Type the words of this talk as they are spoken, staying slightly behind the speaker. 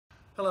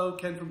Hello,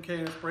 Ken from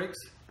K&S Brakes.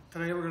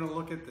 Today we're going to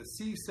look at the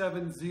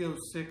C7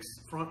 Z06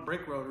 front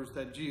brake rotors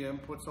that GM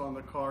puts on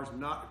the cars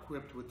not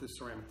equipped with the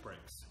ceramic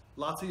brakes.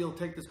 Lots of you will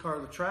take this car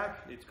to the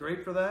track. It's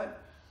great for that.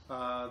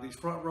 These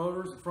front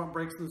rotors and front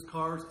brakes in these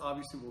cars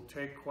obviously will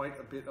take quite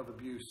a bit of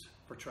abuse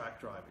for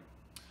track driving.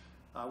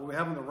 What we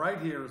have on the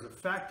right here is a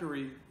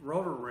factory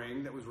rotor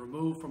ring that was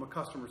removed from a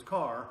customer's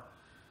car.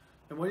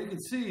 And what you can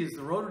see is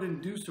the rotor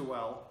didn't do so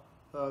well.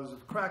 There's a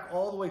crack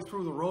all the way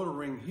through the rotor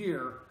ring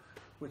here,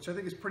 which I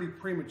think is pretty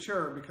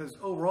premature because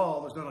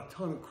overall there's not a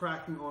ton of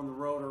cracking on the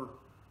rotor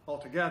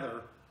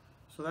altogether.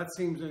 So that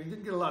seems that he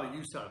didn't get a lot of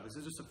use out of this.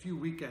 It's just a few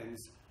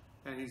weekends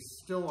and he's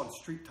still on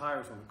street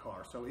tires on the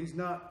car. So he's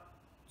not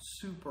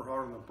super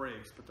hard on the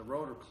brakes, but the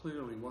rotor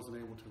clearly wasn't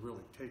able to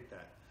really take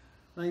that.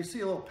 Now you see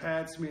a little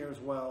pad smear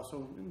as well.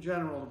 So in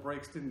general, the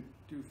brakes didn't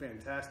do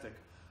fantastic,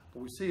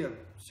 but we see a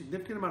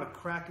significant amount of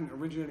cracking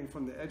originating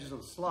from the edges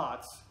of the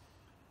slots,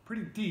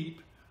 pretty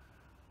deep,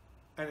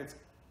 and it's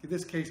in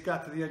this case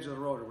got to the edge of the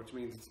rotor, which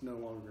means it's no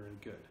longer any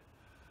good.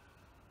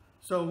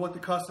 So what the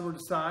customer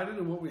decided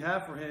and what we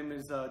have for him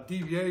is a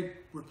DBA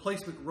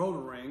replacement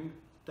rotor ring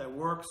that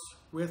works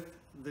with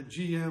the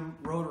GM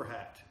rotor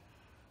hat.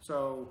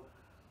 So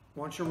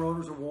once your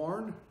rotors are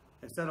worn,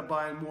 instead of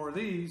buying more of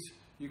these,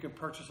 you can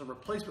purchase a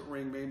replacement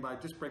ring made by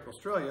Disc Brake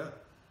Australia,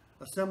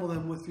 assemble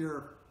them with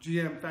your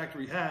GM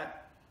factory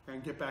hat,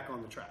 and get back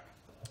on the track.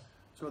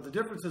 So the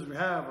differences we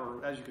have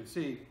are, as you can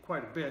see,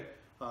 quite a bit.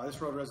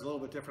 This rotor has a little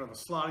bit different of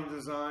a slotting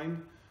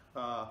design,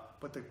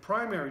 but the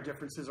primary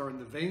differences are in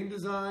the vane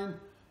design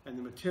and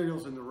the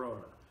materials in the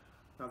rotor.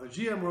 Now the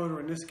GM rotor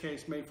in this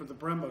case, made for the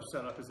Brembo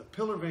setup, is a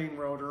pillar vane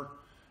rotor,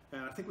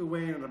 and I think we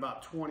weigh in at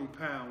about 20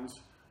 pounds.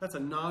 That's a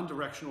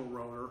non-directional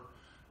rotor,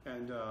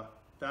 and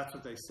that's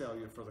what they sell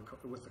you for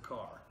with the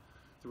car.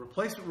 The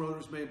replacement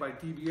rotors made by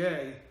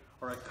DBA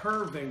are a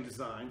curved vane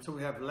design, so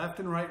we have left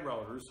and right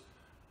rotors,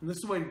 and this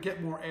is a way to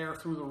get more air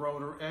through the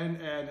rotor and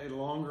add a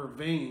longer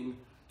vane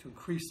to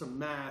increase some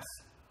mass.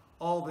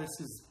 All this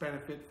is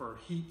benefit for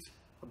heat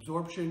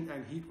absorption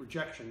and heat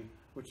rejection,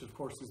 which of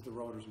course is the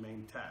rotor's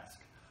main task.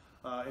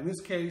 In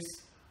this case,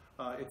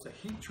 it's a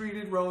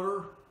heat-treated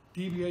rotor,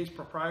 DBA's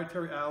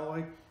proprietary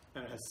alloy,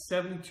 and it has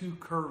 72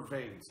 curved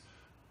vanes.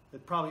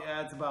 It probably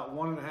adds about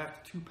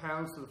 1.5 to 2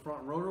 pounds to the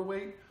front rotor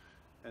weight,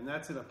 and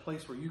that's in a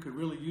place where you could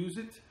really use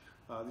it.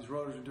 These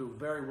rotors are doing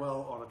very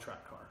well on a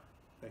track car.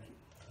 Thank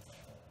you.